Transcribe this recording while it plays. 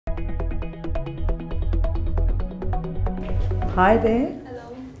Hi there.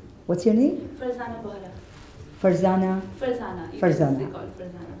 Hello. What's your name? Farzana Bohra. Farzana. Farzana. Farzana. They call it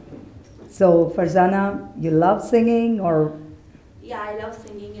Farzana. So, Farzana, you love singing or? Yeah, I love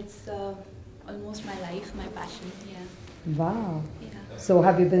singing. It's almost my life, my passion. Yeah. Wow. Yeah. So,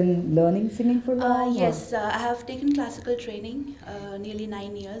 have you been learning singing for long? Yes, I have taken classical training, nearly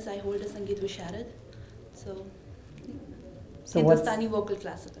 9 years. I hold a Sangeet Visharad. So Hindustani vocal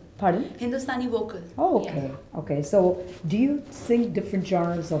classical. Pardon? Hindustani vocal. Oh, okay. Yeah. Okay. So, do you sing different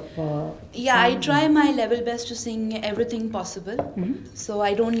genres of? Yeah, I try my level best to sing everything possible. Mm-hmm. So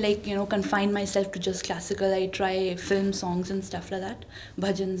I don't confine myself to just classical. I try film songs and stuff like that,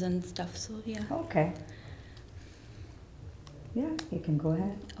 bhajans and stuff. So yeah. Okay. Yeah, you can go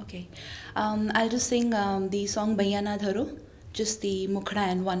ahead. Okay. I'll just sing the song Bhaiya Na Dharo, just the mukhda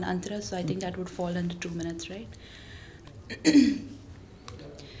and one antara. So I think that would fall under 2 minutes, right?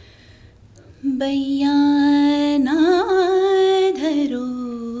 Bhaiya na dharo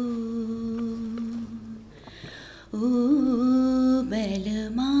o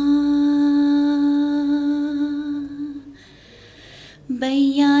balma,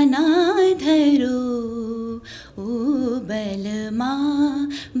 Bhaiya na dharo o balma,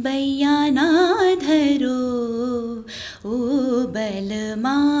 Bhaiya na dharo o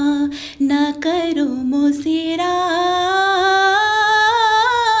balma, na karo musira,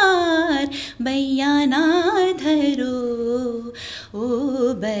 Bhaiya na dharo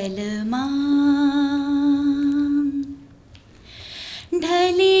o balma,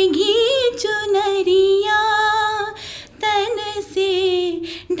 ढलेगी चुनरिया तन से,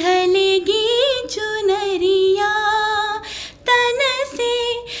 ढलेगी चुनरिया तन से,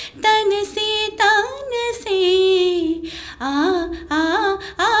 तन से, तन से, आ आ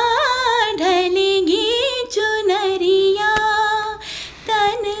आ, ढलेगी चुनरिया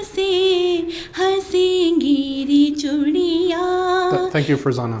तन से, हंसेंगी री चूड़ियाँ. Thank you,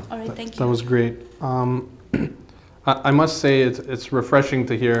 Farzana. All right, thank you. That was great. I must say it's refreshing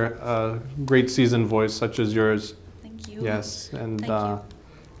to hear a great seasoned voice such as yours. Thank you. Yes, and Thank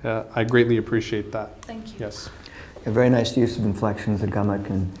I greatly appreciate that. Thank you. Yes. A very nice use of inflections, the gamak,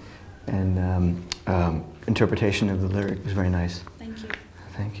 and interpretation of the lyric was very nice. Thank you.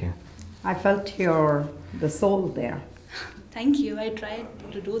 Thank you. I felt the soul there. Thank you. I tried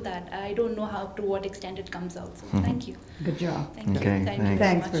to do that. I don't know how to what extent it comes out. So thank you. Good job. Thank Okay, you. Thank you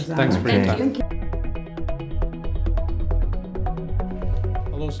Thanks, very much. Farzana. Thanks for your time. Thank you.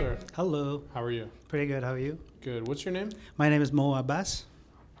 Hello, sir. Hello. How are you? Pretty good. How are you? Good. What's your name? My name is Mo Abbas.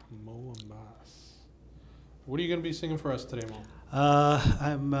 Mo Abbas. What are you going to be singing for us today, Mo?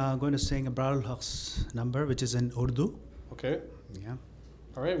 I'm going to sing a Brahul Haq's number, which is in Urdu. Okay. Yeah.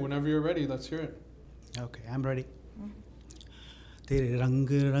 All right. Whenever you're ready, let's hear it. Okay, I'm ready. तेरे रंग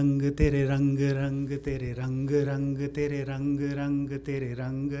रंग तेरे रंग रंग तेरे रंग रंग तेरे रंग रंग तेरे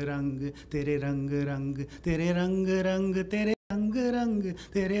रंग रंग तेरे रंग रंग तेरे रंग रंग तेरे रंग रंग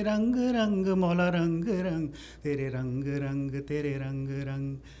तेरे रंग रंग मौला रंग रंग तेरे रंग रंग तेरे रंग रंग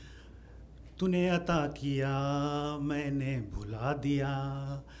तूने अता किया मैंने भुला दिया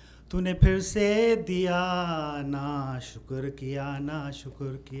तूने फिर से दिया ना शुक्र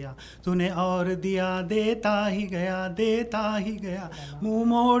किया तूने और दिया देता ही गया मुंह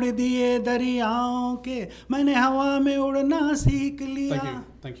मोड़ दिए दरियाओं के मैंने हवा में उड़ना सीख लिया.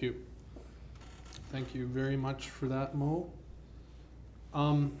 Thank you very much for that, Mo.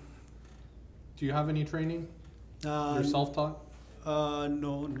 Do you have any training? You're self-taught?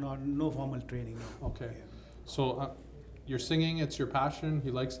 No formal training. No. Okay. So you're singing, it's your passion,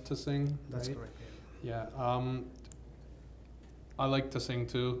 he likes to sing. That's right? correct. Yeah. I like to sing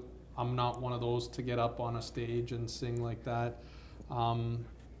too. I'm not one of those to get up on a stage and sing like that.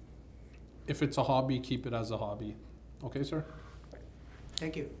 If it's a hobby, keep it as a hobby. Okay, sir?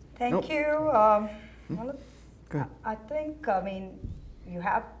 Thank you. Thank you. Well, Good. I think, you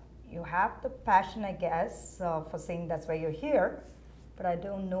have the passion, I guess, for singing. That's why you're here. But I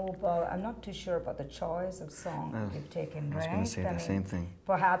don't know I'm not too sure about the choice of song you've taken, right? I was going to say the same thing.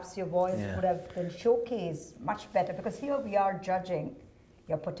 Perhaps your voice would have been showcased much better, because here we are judging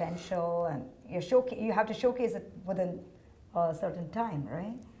your potential, and you have to showcase it within a certain time,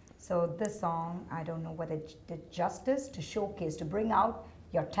 right? So this song, I don't know whether it did justice to showcase, to bring out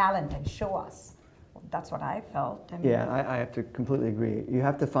your talent and show us. That's what I felt. I have to completely agree. You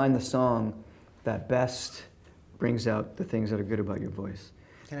have to find the song that best brings out the things that are good about your voice.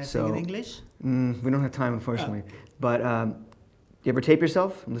 Can I sing in English? We don't have time, unfortunately. Okay. But you ever tape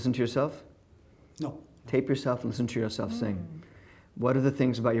yourself and listen to yourself? No. Tape yourself and listen to yourself sing. What are the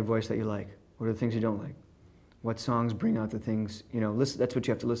things about your voice that you like? What are the things you don't like? What songs bring out the things, listen, that's what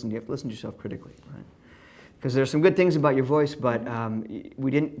you have to listen to. You have to listen to yourself critically, right? Because there's some good things about your voice, but we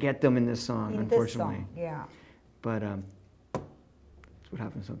didn't get them in this song, unfortunately. This song, yeah. But that's what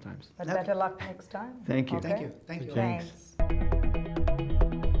happens sometimes. But better luck next time. Thank you. Okay. Thank you. Thank you. Thanks.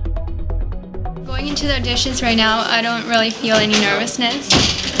 Going into the auditions right now, I don't really feel any nervousness.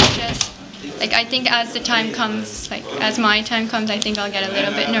 Just like I think as the time comes, like as my time comes, I think I'll get a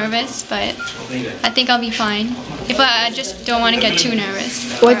little bit nervous, but I think I'll be fine. If I just don't want to get too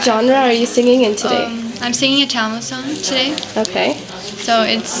nervous. What genre are you singing in today? I'm singing a Tamil song today. Okay. So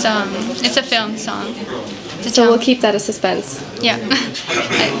it's a film song. So we'll keep that a suspense. Yeah.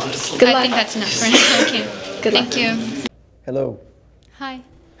 Good luck. I think that's enough for now. Okay. Good luck. Thank you. Hello. Hi.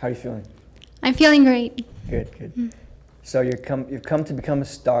 How are you feeling? I'm feeling great. Good, good. So you've come to become a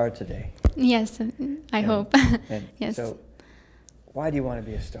star today. Yes, I hope. And Yes. So why do you want to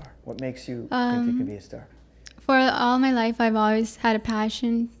be a star? What makes you think you can be a star? For all my life, I've always had a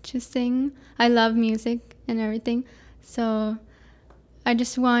passion to sing. I love music and everything. So I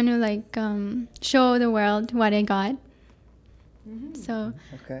just want to show the world what I got. So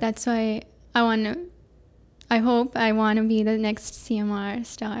that's why I hope I want to be the next CMR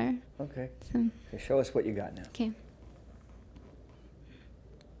star. Okay. So, Show us what you got now. okay.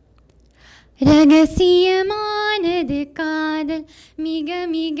 ரகசியமானது காதல் மிக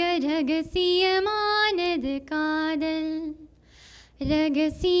மிக ரகசியமானது காதல்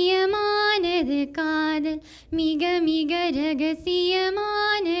ரகசியமானது காதல் மிக மிக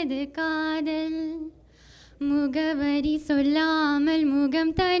ரகசியமானது காதல் முகவரி சொல்லாமல்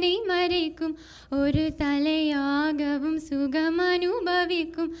முகம் தனை மறைக்கும் ஒரு தலையாகவும் சுகம்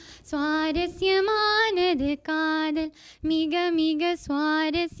அனுபவிக்கும் சுவாரஸ்யமானது காதல் மிக மிக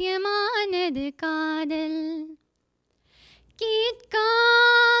சுவாரஸ்யமானது காதல்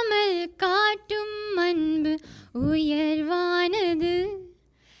கேட்காமல் காட்டும் அன்பு உயர்வானது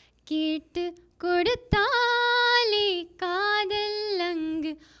கேட்டு கொடுத்தாலே காதல்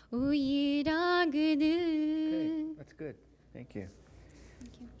அங்கு உயிராகுது. That's good. Thank you.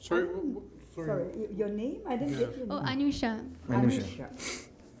 Sorry. Sorry, your name? I didn't get your name. Oh, Anusha. Anusha.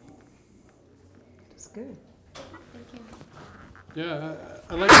 That's good.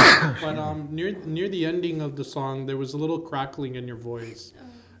 Yeah, I like it. But near the ending of the song, there was a little crackling in your voice.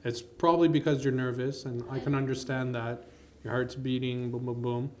 It's probably because you're nervous, and I can understand that. Your heart's beating, boom, boom,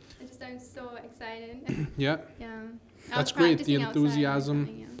 boom. I'm so excited. Yeah. Yeah. That's great. The enthusiasm,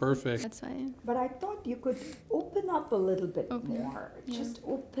 perfect. That's why. But I thought you could open up a little bit more. Yeah. Just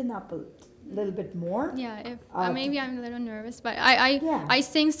open up a little bit more. Yeah, maybe I'm a little nervous, but I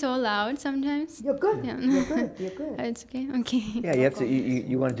sing so loud sometimes. You're good. Yeah. You're good. You're good. It's okay. Okay. Yeah, you have to.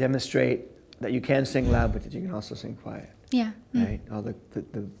 You want to demonstrate that you can sing loud, but that you can also sing quiet. Yeah. Right. All the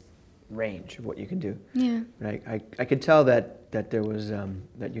range of what you can do. Yeah. Right. I could tell that there was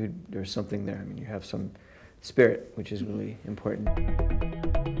there was something there. I mean, you have some spirit, which is really important.